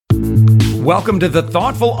Welcome to the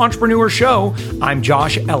Thoughtful Entrepreneur Show. I'm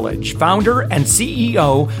Josh Elledge, founder and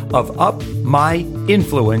CEO of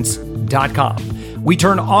UpMyInfluence.com. We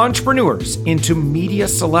turn entrepreneurs into media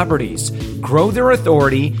celebrities, grow their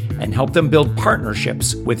authority, and help them build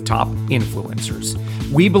partnerships with top influencers.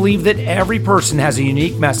 We believe that every person has a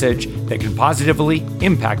unique message that can positively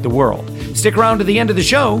impact the world. Stick around to the end of the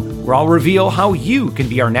show, where I'll reveal how you can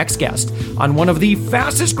be our next guest on one of the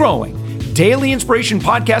fastest growing daily inspiration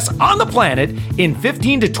podcasts on the planet in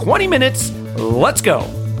 15 to 20 minutes. Let's go.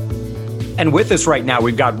 And with us right now,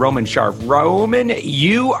 we've got Roman Sharf. Roman,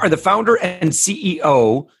 you are the founder and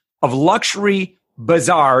CEO of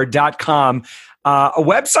LuxuryBazaar.com, a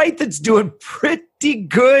website that's doing pretty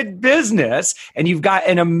good business, and you've got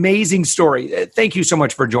an amazing story. Thank you so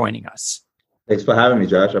much for joining us. Thanks for having me,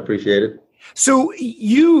 Josh. I appreciate it. So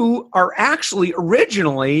you are actually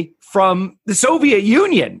originally from the Soviet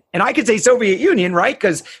Union, and I could say Soviet Union, right?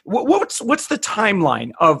 Because what's the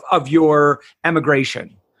timeline of your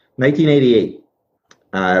emigration? 1988,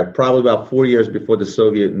 probably about 4 years before the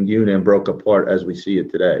Soviet Union broke apart as we see it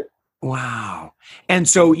today. Wow. And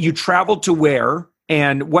so you traveled to where,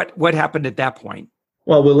 and what happened at that point?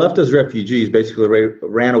 Well, we left as refugees, basically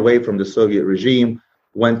ran away from the Soviet regime,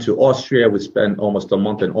 went to Austria. We spent almost a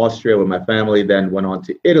month in Austria with my family, then went on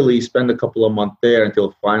to Italy, spent a couple of months there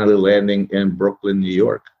until finally landing in Brooklyn, New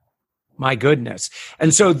York. My goodness.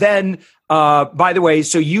 And so then, by the way,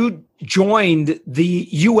 so you joined the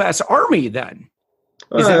U.S. Army then?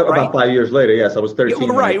 Is that right? About 5 years later, yes. I was 13. Yeah,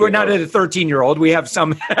 right. We're not at a 13-year-old. We have some,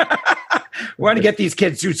 we want to get these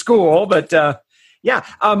kids through school, but yeah.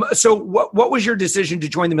 So what was your decision to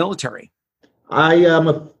join the military? I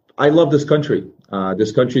love this country.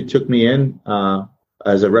 This country took me in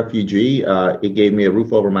as a refugee. It gave me a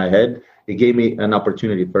roof over my head. It gave me an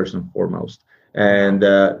opportunity first and foremost. And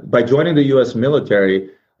by joining the U.S. military,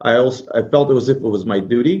 I felt as if it was my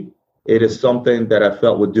duty. It is something that I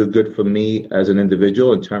felt would do good for me as an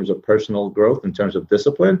individual in terms of personal growth, in terms of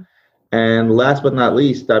discipline. And last but not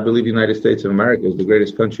least, I believe the United States of America is the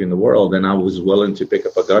greatest country in the world. And I was willing to pick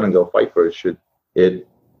up a gun and go fight for it should it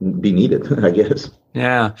be needed, I guess.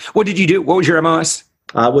 Yeah. What did you do? What was your MOS?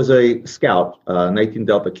 I was a scout, 19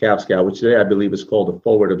 Delta Cav scout, which today I believe is called a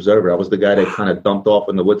forward observer. I was the guy that kind of dumped off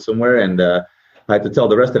in the woods somewhere, and I had to tell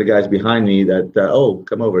the rest of the guys behind me that,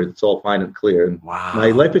 come over, it's all fine and clear. And wow. My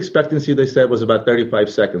life expectancy, they said, was about 35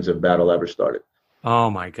 seconds if battle ever started. Oh,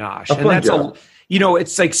 my gosh. And that's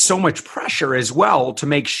it's like so much pressure as well to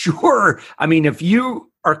make sure. I mean, if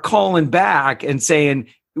you are calling back and saying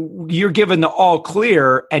you're given the all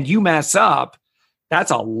clear and you mess up,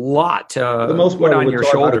 that's a lot to put on your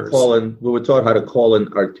shoulders. We were taught how to call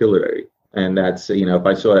in artillery. And that's, if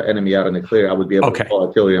I saw an enemy out in the clear, I would be able to call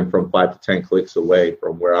artillery from 5 to 10 clicks away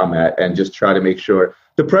from where I'm at and just try to make sure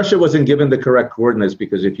the pressure wasn't given the correct coordinates,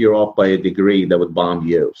 because if you're off by a degree, that would bomb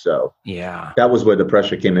you. So yeah, that was where the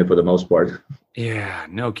pressure came in for the most part. Yeah,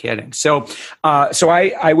 no kidding. So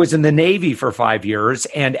I was in the Navy for 5 years.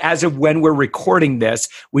 And as of when we're recording this,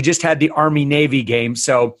 we just had the Army-Navy game.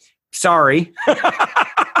 So sorry.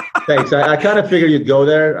 Thanks. I kind of figured you'd go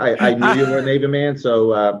there. I knew you were a Navy man,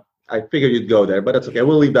 so I figured you'd go there, but that's okay.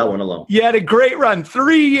 We'll leave that one alone. You had a great run,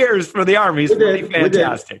 3 years for the Army. It's pretty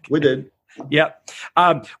fantastic. We did. Yep.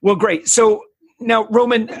 Well, great. So now,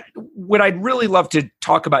 Roman, what I'd really love to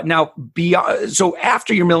talk about now, so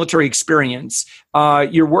after your military experience,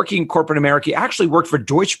 you're working in corporate America. You actually worked for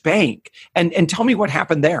Deutsche Bank. And tell me what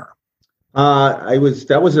happened there.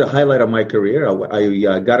 That was a highlight of my career.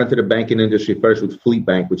 I got into the banking industry first with Fleet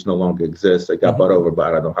Bank, which no longer exists. I got bought over by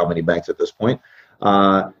I don't know how many banks at this point.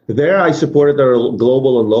 There I supported their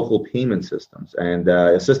global and local payment systems, and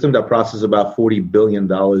a system that processes about $40 billion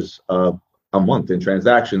a month in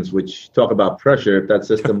transactions, which talk about pressure. If that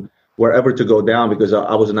system were ever to go down, because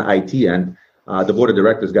I was in the IT end, the board of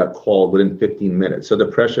directors got called within 15 minutes. So the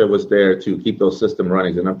pressure was there to keep those systems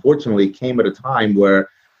running. And unfortunately, it came at a time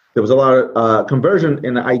where there was a lot of conversion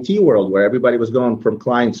in the IT world, where everybody was going from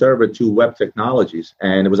client server to web technologies.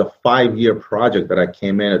 And it was a 5-year project that I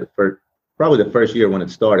came in at probably the first year when it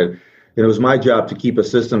started. And it was my job to keep a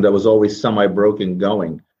system that was always semi-broken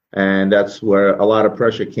going. And that's where a lot of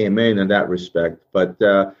pressure came in that respect. But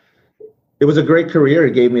it was a great career.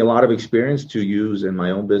 It gave me a lot of experience to use in my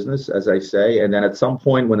own business, as I say. And then at some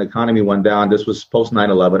point when the economy went down, this was post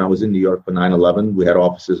 9/11. I was in New York for 9/11. We had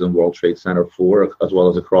offices in World Trade Center 4, as well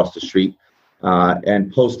as across the street.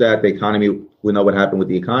 And post that, the economy, we know what happened with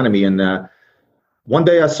the economy. And one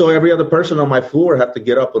day I saw every other person on my floor have to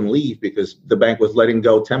get up and leave because the bank was letting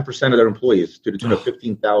go 10% of their employees, to the tune of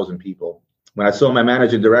 15,000 people. When I saw my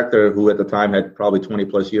managing director, who at the time had probably 20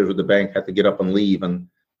 plus years with the bank, had to get up and leave. And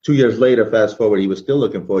 2 years later, fast forward, he was still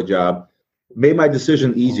looking for a job. Made my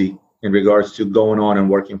decision easy in regards to going on and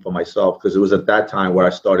working for myself, because it was at that time where I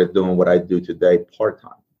started doing what I do today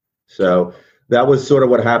part-time. So that was sort of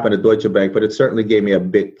what happened at Deutsche Bank, but it certainly gave me a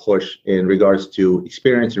big push in regards to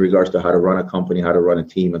experience, in regards to how to run a company, how to run a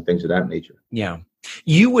team, and things of that nature. Yeah.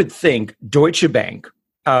 You would think Deutsche Bank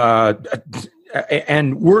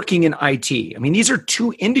and working in IT, I mean, these are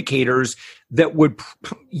two indicators that would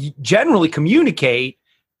generally communicate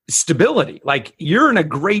stability. Like, you're in a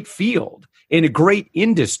great field, in a great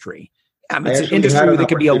industry. I mean, it's an industry that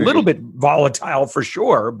could be a little bit volatile for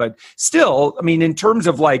sure, but still, I mean, in terms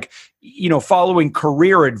of like, following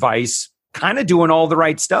career advice, kind of doing all the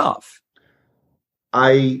right stuff.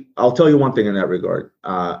 I'll tell you one thing in that regard.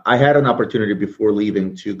 I had an opportunity before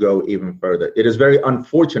leaving to go even further. It is very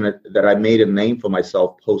unfortunate that I made a name for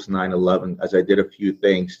myself post 9/11, as I did a few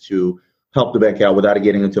things to help the bank out without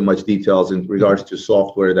getting into much details in regards to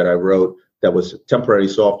software that I wrote that was temporary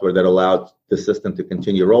software that allowed the system to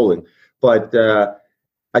continue rolling. But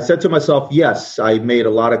I said to myself, yes, I made a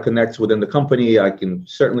lot of connects within the company. I can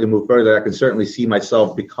certainly move further. I can certainly see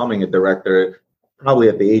myself becoming a director, probably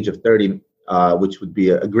at the age of 30, which would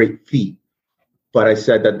be a great feat. But I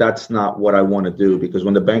said that that's not what I want to do, because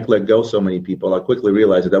when the bank let go so many people, I quickly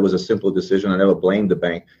realized that was a simple decision. I never blamed the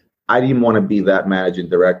bank. I didn't want to be that managing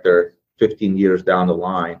director 15 years down the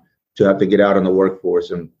line to have to get out in the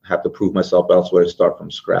workforce and have to prove myself elsewhere and start from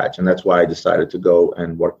scratch. And that's why I decided to go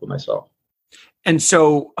and work for myself. And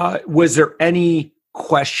so was there any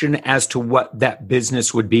question as to what that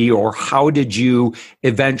business would be, or how did you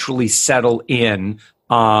eventually settle in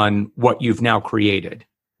on what you've now created?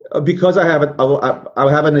 Because I have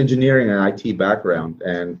an engineering and IT background,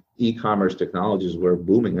 and e-commerce technologies were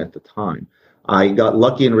booming at the time. I got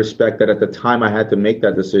lucky in respect that at the time I had to make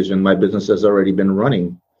that decision, my business has already been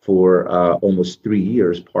running for almost 3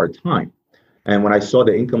 years part-time. And when I saw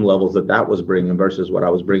the income levels that was bringing versus what I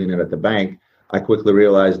was bringing in at the bank, I quickly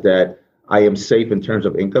realized that I am safe in terms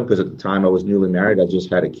of income, because at the time I was newly married. I just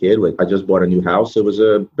had a kid. I just bought a new house. It was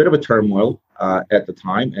a bit of a turmoil at the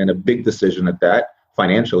time, and a big decision at that,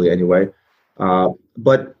 financially anyway.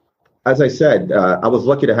 But as I said, I was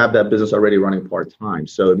lucky to have that business already running part-time.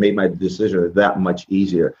 So it made my decision that much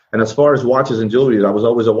easier. And as far as watches and jewelry, I was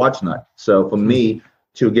always a watch nut. So for me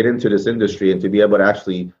to get into this industry and to be able to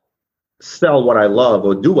actually sell what I love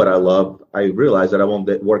or do what I love, I realized that I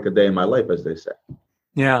won't work a day in my life, as they say.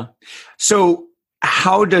 Yeah. So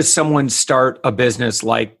how does someone start a business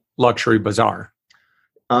like Luxury Bazaar?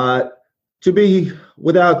 To be,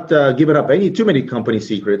 without giving up too many company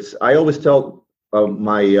secrets, I always tell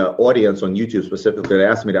my audience on YouTube specifically, they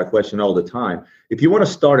ask me that question all the time. If you want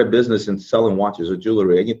to start a business in selling watches or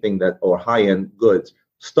jewelry, anything or high-end goods,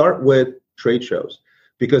 start with trade shows,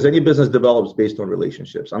 because any business develops based on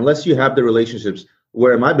relationships. Unless you have the relationships,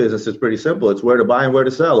 where in my business, it's pretty simple. It's where to buy and where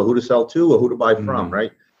to sell, or who to sell to, or who to buy from,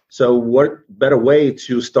 right? So what better way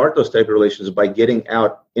to start those type of relationships by getting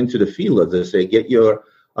out into the field, as they say, get your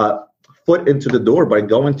foot into the door by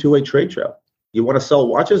going to a trade show. You want to sell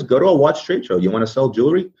watches? Go to a watch trade show. You want to sell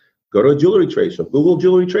jewelry? Go to a jewelry trade show. Google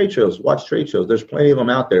jewelry trade shows, watch trade shows. There's plenty of them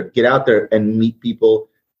out there. Get out there and meet people,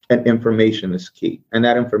 and information is key. And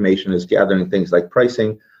that information is gathering things like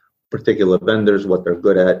pricing, particular vendors, what they're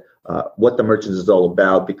good at, what the merchants is all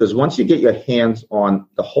about. Because once you get your hands on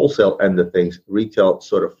the wholesale end of things, retail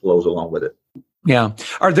sort of flows along with it. Yeah.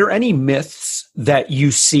 Are there any myths that you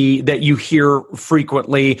see, that you hear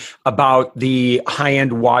frequently about the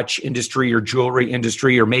high-end watch industry or jewelry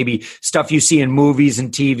industry, or maybe stuff you see in movies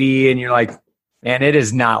and TV and you're like, man, it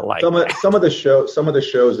is not like some of the shows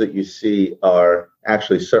that you see are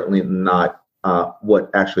actually certainly not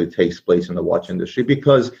what actually takes place in the watch industry,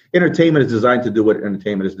 because entertainment is designed to do what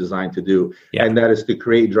entertainment is designed to do. Yeah. And that is to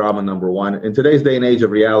create drama, number one. In today's day and age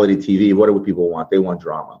of reality TV, what do people want? They want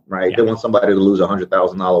drama, right? Yeah. They want somebody to lose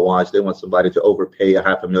 $100,000 watch. They want somebody to overpay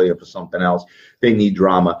 $500,000 for something else. They need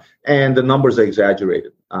drama. And the numbers are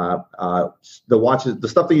exaggerated. The watches, the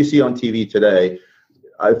stuff that you see on TV today,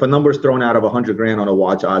 if a number is thrown out of $100,000 on a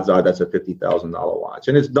watch, odds are that's a $50,000 watch,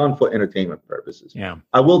 and it's done for entertainment purposes. Yeah.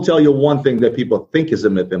 I will tell you one thing that people think is a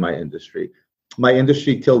myth in my industry. My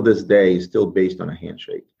industry till this day is still based on a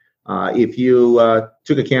handshake. If you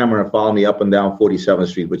took a camera and followed me up and down 47th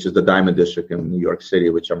Street, which is the Diamond District in New York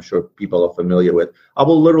City, which I'm sure people are familiar with, I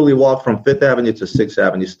will literally walk from 5th Avenue to 6th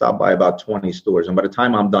Avenue, stop by about 20 stores, and by the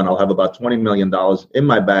time I'm done, I'll have about $20 million in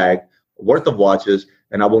my bag worth of watches,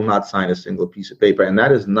 and I will not sign a single piece of paper. And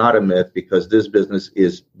that is not a myth, because this business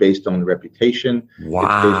is based on reputation.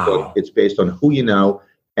 Wow. It's based on who you know,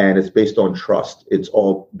 and it's based on trust. It's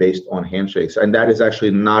all based on handshakes. And that is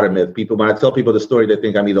actually not a myth. People, when I tell people the story, they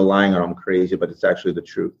think I'm either lying or I'm crazy, but it's actually the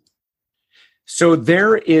truth. So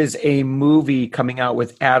there is a movie coming out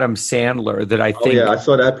with Adam Sandler that I think. Oh, yeah, I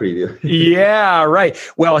saw that preview. Yeah, right.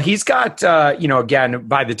 Well, he's got, again,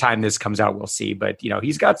 by the time this comes out, we'll see. But,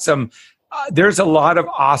 he's got some, there's a lot of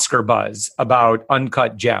Oscar buzz about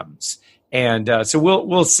Uncut Gems. And so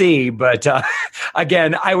we'll see. But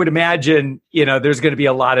again, I would imagine, there's going to be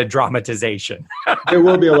a lot of dramatization. There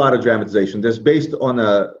will be a lot of dramatization. There's based on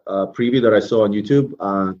a preview that I saw on YouTube.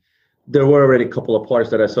 There were already a couple of parts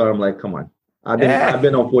that I saw. I'm like, come on. I've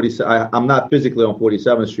been on 47. I'm not physically on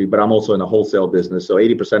 47th Street, but I'm also in the wholesale business. So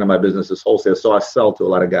 80% of my business is wholesale. So I sell to a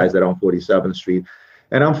lot of guys that are on 47th Street.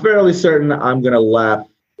 And I'm fairly certain I'm going to laugh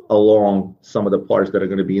along some of the parts that are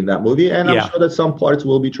going to be in that movie. And I'm sure that some parts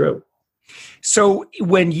will be true. So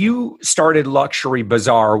when you started Luxury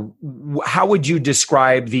Bazaar, how would you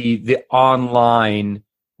describe the online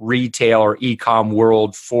retail or e-com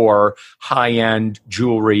world for high-end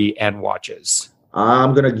jewelry and watches?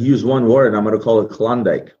 I'm going to use one word, and I'm going to call it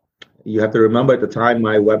Klondike. You have to remember at the time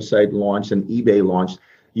my website launched and eBay launched,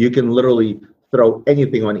 you can literally throw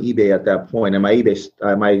anything on eBay at that point. And my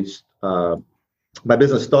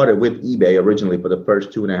business started with eBay originally for the first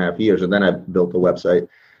 2.5 years, and then I built a website.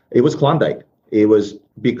 It was Klondike. It was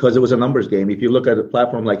because it was a numbers game. If you look at a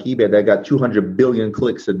platform like eBay that got 200 billion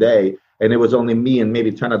clicks a day, and it was only me and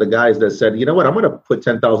maybe 10 of the guys that said, you know what, I'm going to put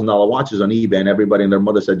 $10,000 watches on eBay, and everybody and their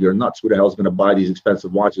mother said, you're nuts. Who the hell is going to buy these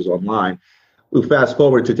expensive watches online? We fast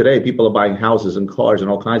forward to today, people are buying houses and cars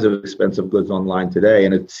and all kinds of expensive goods online today,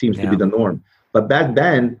 and it seems to be the norm. But back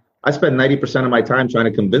then, I spent 90% of my time trying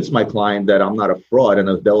to convince my client that I'm not a fraud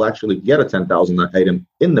and they'll actually get a $10,000 item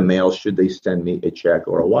in the mail should they send me a check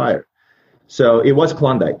or a wire. So it was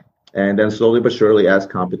Klondike. And then slowly but surely, as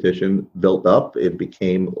competition built up, it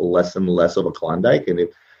became less and less of a Klondike. And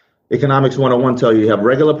Economics 101 tell you have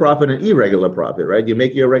regular profit and irregular profit, right? You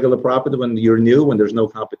make your regular profit when you're new, when there's no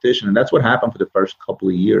competition. And that's what happened for the first couple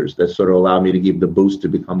of years that sort of allowed me to give the boost to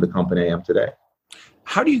become the company I am today.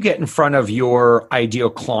 How do you get in front of your ideal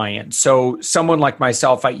client? So someone like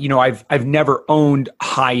myself, I've never owned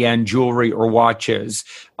high-end jewelry or watches.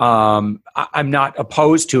 I'm not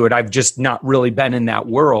opposed to it. I've just not really been in that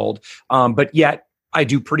world. But yet I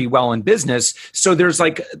do pretty well in business. So there's a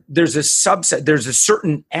subset, there's a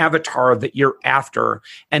certain avatar that you're after.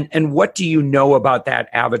 And what do you know about that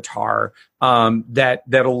avatar that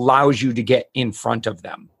allows you to get in front of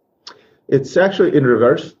them? It's actually in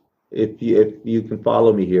reverse. If you can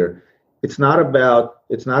follow me here, it's not about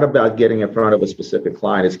getting in front of a specific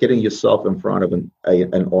client. It's getting yourself in front of an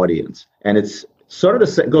audience, and it's sort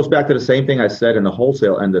of goes back to the same thing I said in the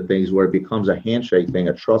wholesale end of things, where it becomes a handshake thing,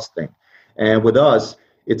 a trust thing. And with us,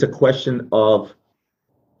 it's a question of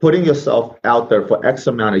putting yourself out there for X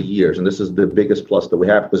amount of years, and this is the biggest plus that we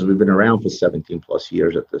have because we've been around for 17 plus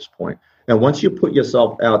years at this point. And once you put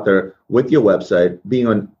yourself out there with your website, being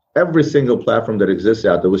on every single platform that exists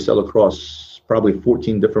out there, we sell across probably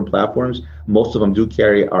 14 different platforms. Most of them do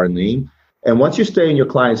carry our name. And once you stay in your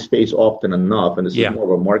client's face often enough, and this is more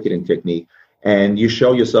of a marketing technique, and you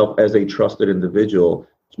show yourself as a trusted individual,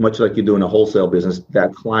 much like you do in a wholesale business,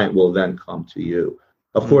 that client will then come to you.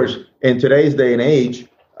 Of course, in today's day and age,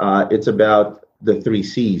 it's about the 3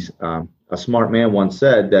 C's. A smart man once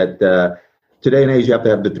said that today and age, you have to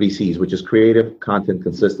have the 3 C's, which is creative, content,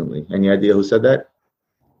 consistently. Any idea who said that?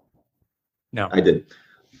 No, I did.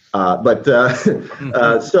 So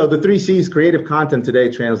the 3 C's, creative content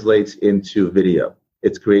today translates into video.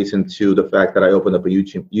 It creates into the fact that I opened up a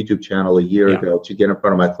YouTube channel a year ago to get in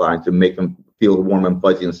front of my client, to make them feel warm and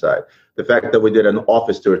fuzzy inside. The fact that we did an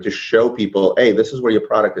office tour to show people, hey, this is where your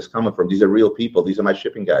product is coming from. These are real people. These are my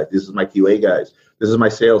shipping guys. This is my QA guys. This is my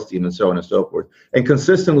sales team, and so on and so forth. And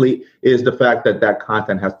consistently is the fact that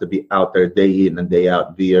content has to be out there day in and day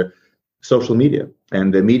out via social media.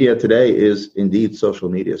 And the media today is indeed social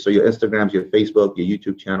media. So your Instagrams, your Facebook, your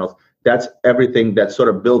YouTube channels, that's everything that sort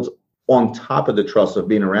of builds on top of the trust of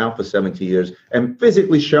being around for 70 years and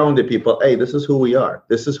physically showing to people, hey, this is who we are.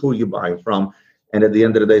 This is who you're buying from. And at the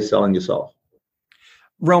end of the day, selling yourself.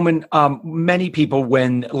 Roman, many people,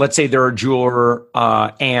 when, let's say they're a jeweler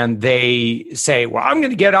and they say, well, I'm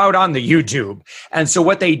going to get out on the YouTube. And so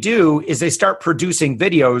what they do is they start producing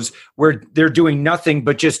videos where they're doing nothing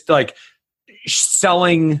but just like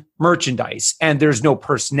selling merchandise, and there's no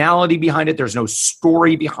personality behind it. There's no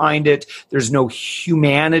story behind it. There's no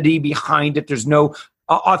humanity behind it. There's no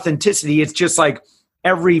authenticity. It's just like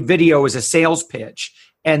every video is a sales pitch.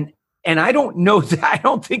 And And I don't know that, I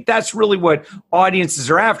don't think that's really what audiences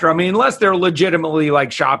are after. I mean, unless they're legitimately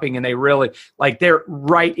like shopping and they really like they're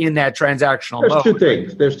right in that transactional mode. Two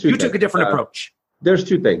things. You took a different approach. There's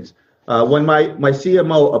two things. When my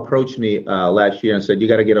CMO approached me last year and said, you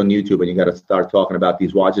got to get on YouTube and you got to start talking about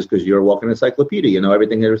these watches because you're a walking encyclopedia, you know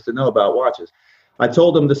everything there is to know about watches. I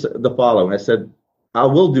told him the following. I said, I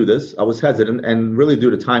will do this. I was hesitant and really due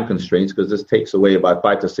to time constraints because this takes away about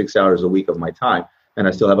 5 to 6 hours a week of my time. And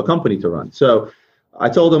I still have a company to run. So I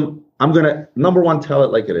told him, I'm going to, number one, tell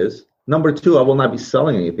it like it is. Number two, I will not be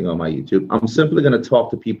selling anything on my YouTube. I'm simply going to talk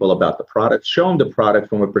to people about the product, show them the product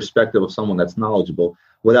from a perspective of someone that's knowledgeable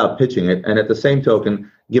without pitching it. And at the same token,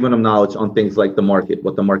 giving them knowledge on things like the market,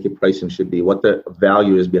 what the market pricing should be, what the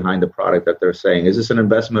value is behind the product that they're saying. Is this an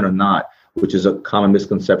investment or not? Which is a common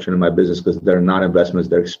misconception in my business because they're not investments,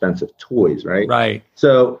 they're expensive toys, right? Right.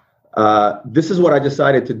 So this is what I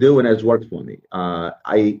decided to do, and it's worked for me.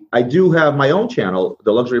 I do have my own channel,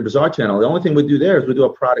 the Luxury Bazaar channel. The only thing we do there is we do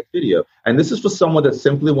a product video. And this is for someone that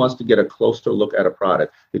simply wants to get a closer look at a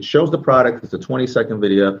product. It shows the product, it's a 20-second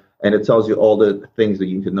video, and it tells you all the things that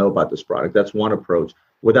you need to know about this product. That's one approach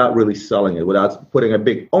without really selling it, without putting a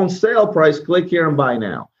big on sale price, click here and buy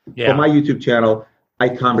now. Yeah. For my YouTube channel, I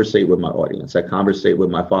conversate with my audience. I conversate with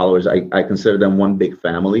my followers. I consider them one big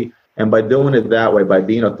family. And by doing it that way, by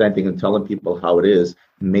being authentic and telling people how it is,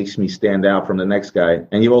 makes me stand out from the next guy.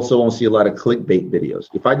 And you also won't see a lot of clickbait videos.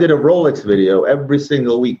 If I did a Rolex video every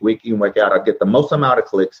single week in, week out, I'd get the most amount of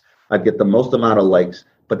clicks. I'd get the most amount of likes.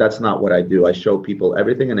 But that's not what I do. I show people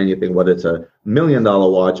everything and anything, whether it's $1 million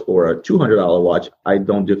watch or a $200 watch. I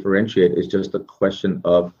don't differentiate. It's just a question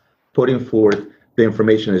of putting forth the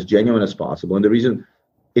information as genuine as possible. And the reason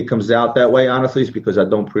it comes out that way, honestly, is because I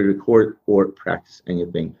don't pre-record or practice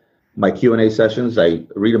anything. My Q&A sessions, I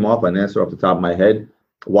read them off and answer off the top of my head.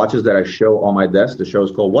 Watches that I show on my desk, the show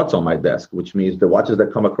is called What's on My Desk, which means the watches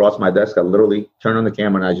that come across my desk, I literally turn on the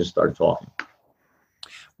camera and I just start talking.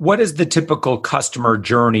 What is the typical customer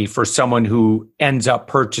journey for someone who ends up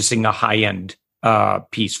purchasing a high-end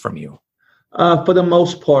piece from you? For the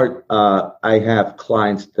most part, I have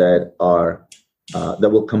clients that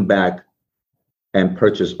will come back and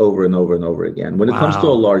purchase over and over and over again. When it comes to a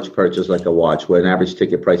large purchase like a watch, where an average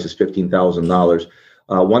ticket price is $15,000,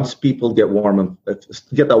 once people get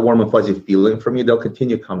that warm and fuzzy feeling from you, they'll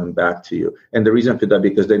continue coming back to you. And the reason for that,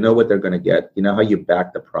 because they know what they're going to get. You know how you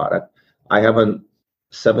back the product. I have a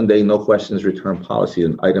 7-day no questions return policy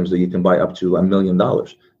on items that you can buy up to $1 million. Not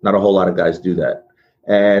a whole lot of guys do that.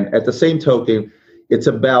 And at the same token, it's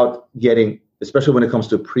about getting, especially when it comes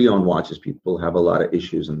to pre-owned watches, people have a lot of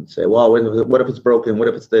issues and say, well, what if it's broken? What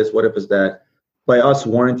if it's this? What if it's that? By us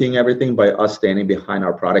warranting everything, by us standing behind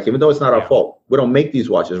our product, even though it's not our fault. We don't make these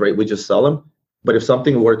watches, right? We just sell them. But if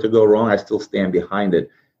something were to go wrong, I still stand behind it.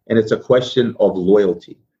 And it's a question of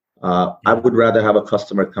loyalty. I would rather have a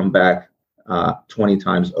customer come back 20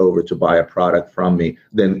 times over to buy a product from me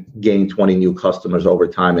than gain 20 new customers over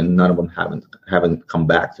time and none of them haven't come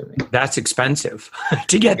back to me. That's expensive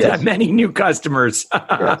to get that many new customers.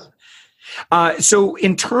 Yes. So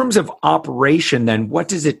in terms of operation, then what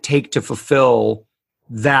does it take to fulfill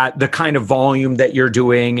the kind of volume that you're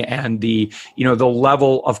doing and the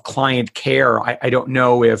level of client care? I don't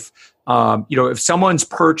know if someone's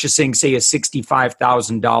purchasing, say, a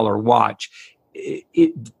 $65,000 watch,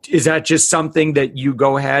 is that just something that you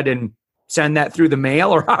go ahead and send that through the mail,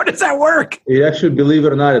 or how does that work? It actually, believe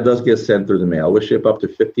it or not, it does get sent through the mail. We ship up to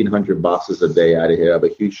 1,500 boxes a day out of here. I have a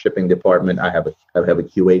huge shipping department. I have a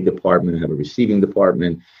QA department. I have a receiving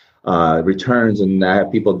department, returns, and I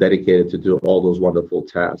have people dedicated to do all those wonderful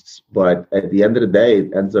tasks. But at the end of the day,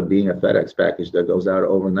 it ends up being a FedEx package that goes out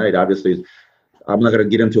overnight. Obviously, I'm not going to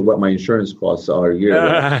get into what my insurance costs are a year.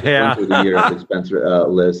 Through the year's expense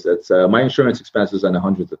list. It's my insurance expenses in the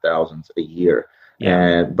hundreds of thousands a year.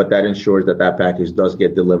 Yeah. But that ensures that package does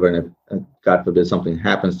get delivered. And if, God forbid, something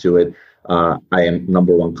happens to it, I am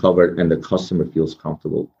number one covered and the customer feels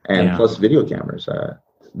comfortable. And plus video cameras.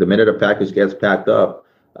 The minute a package gets packed up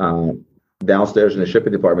downstairs in the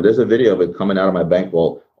shipping department, there's a video of it coming out of my bank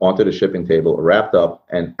vault onto the shipping table, wrapped up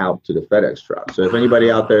and out to the FedEx truck. So if anybody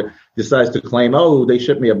out there decides to claim, oh, they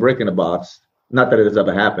shipped me a brick in a box, not that it has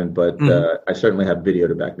ever happened, but I certainly have video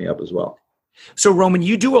to back me up as well. So Roman,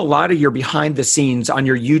 you do a lot of your behind the scenes on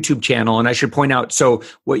your YouTube channel. And I should point out, so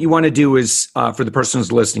what you want to do is for the person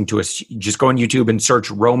who's listening to us, just go on YouTube and search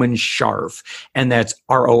Roman Sharf. And that's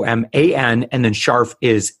ROMAN. And then Sharf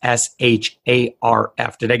is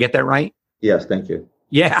SHARF. Did I get that right? Yes, thank you.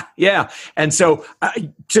 Yeah, yeah. And so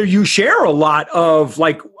you share a lot of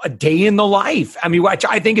like a day in the life. I mean, which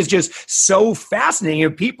I think is just so fascinating.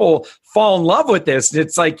 If people fall in love with this,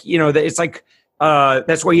 it's like, it's like,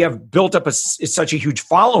 that's why you have built up such a huge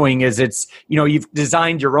following is it's, you've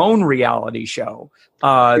designed your own reality show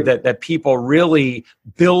that people really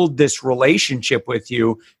build this relationship with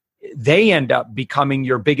you. They end up becoming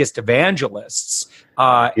your biggest evangelists.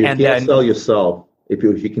 Sell yourself. If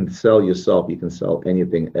you can sell yourself, you can sell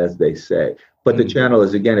anything, as they say. But the channel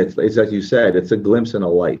is, again, it's as you said, it's a glimpse in a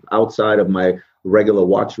life outside of my regular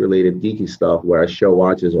watch-related geeky stuff where I show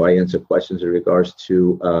watches or I answer questions in regards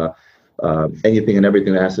to anything and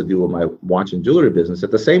everything that has to do with my watch and jewelry business.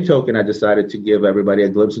 At the same token, I decided to give everybody a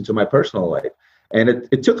glimpse into my personal life. And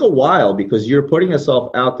it took a while because you're putting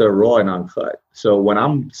yourself out there raw and uncut. So when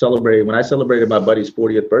I celebrated my buddy's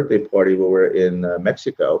 40th birthday party, we were in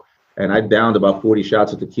Mexico, and I downed about 40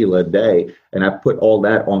 shots of tequila a day, and I put all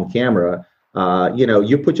that on camera.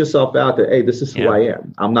 You put yourself out there. Hey, this is who I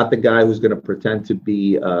am. I'm not the guy who's going to pretend to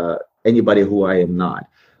be anybody who I am not.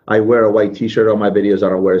 I wear a white T-shirt on my videos. I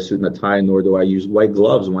don't wear a suit and a tie, nor do I use white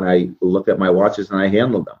gloves when I look at my watches and I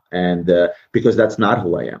handle them. And because that's not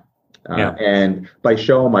who I am. And by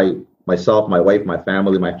showing myself, my wife, my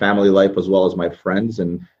family life, as well as my friends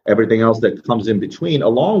and everything else that comes in between,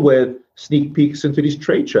 along with sneak peeks into these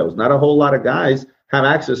trade shows. Not a whole lot of guys have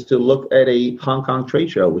access to look at a Hong Kong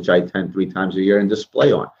trade show, which I attend 3 times a year and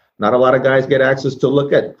display on. Not a lot of guys get access to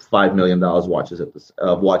look at $5 million watches at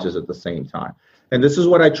the same time. And this is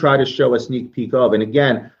what I try to show a sneak peek of. And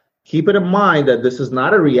again, keep it in mind that this is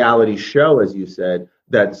not a reality show, as you said,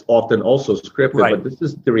 that's often also scripted, but this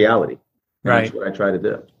is the reality. Right. That's what I try to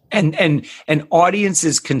do. And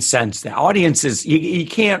audiences can sense that. Audiences, you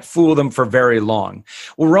can't fool them for very long.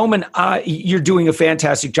 Well, Roman, you're doing a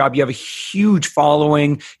fantastic job. You have a huge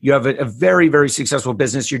following. You have a very, very successful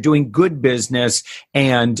business. You're doing good business.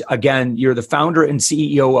 And again, you're the founder and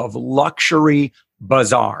CEO of Luxury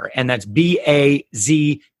Bazaar. And that's Bazaar.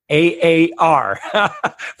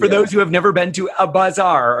 For those who have never been to a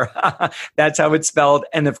bazaar, that's how it's spelled.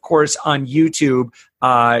 And of course, on YouTube,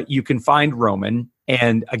 you can find Roman.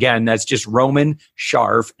 And again, that's just Roman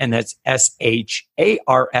Sharf, and that's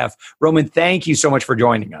Sharf. Roman, thank you so much for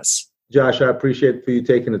joining us. Josh, I appreciate for you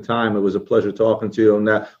taking the time. It was a pleasure talking to you.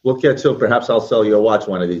 And we'll catch up. Perhaps I'll sell you a watch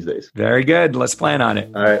one of these days. Very good. Let's plan on it.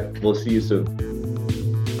 All right. We'll see you soon.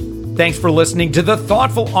 Thanks for listening to the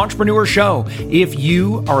Thoughtful Entrepreneur Show. If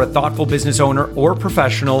you are a thoughtful business owner or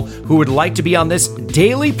professional who would like to be on this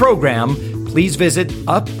daily program, please visit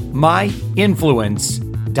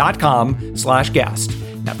upmyinfluence.com/guest.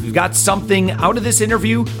 Now, if you've got something out of this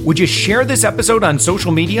interview, would you share this episode on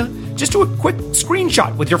social media? Just do a quick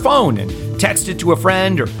screenshot with your phone and text it to a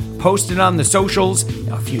friend or post it on the socials.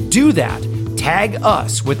 Now, if you do that, tag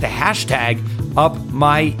us with the hashtag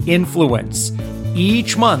UpMyInfluence.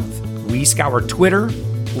 Each month, we scour Twitter,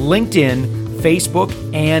 LinkedIn, Facebook,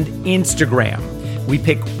 and Instagram. We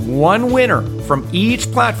pick one winner from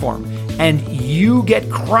each platform, and you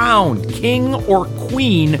get crowned king or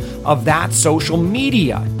queen of that social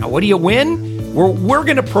media. Now, what do you win? We're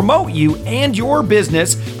going to promote you and your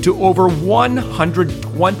business to over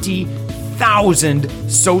 120,000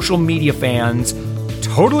 social media fans,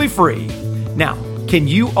 totally free. Now, can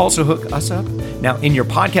you also hook us up? Now, in your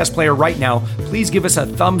podcast player right now, please give us a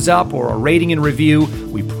thumbs up or a rating and review.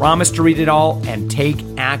 We promise to read it all and take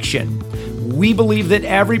action. We believe that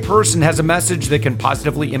every person has a message that can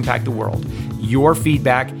positively impact the world. Your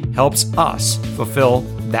feedback helps us fulfill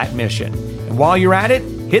that mission. And while you're at it,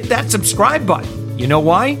 hit that subscribe button. You know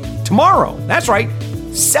why? Tomorrow, that's right,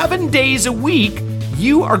 7 days a week,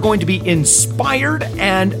 you are going to be inspired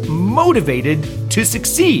and motivated to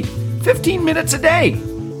succeed. 15 minutes a day.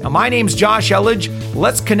 Now, my name's Josh Elledge.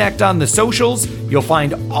 Let's connect on the socials. You'll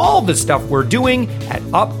find all the stuff we're doing at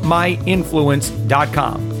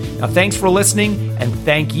upmyinfluence.com. Now, thanks for listening, and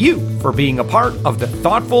thank you for being a part of the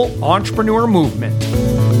Thoughtful Entrepreneur Movement.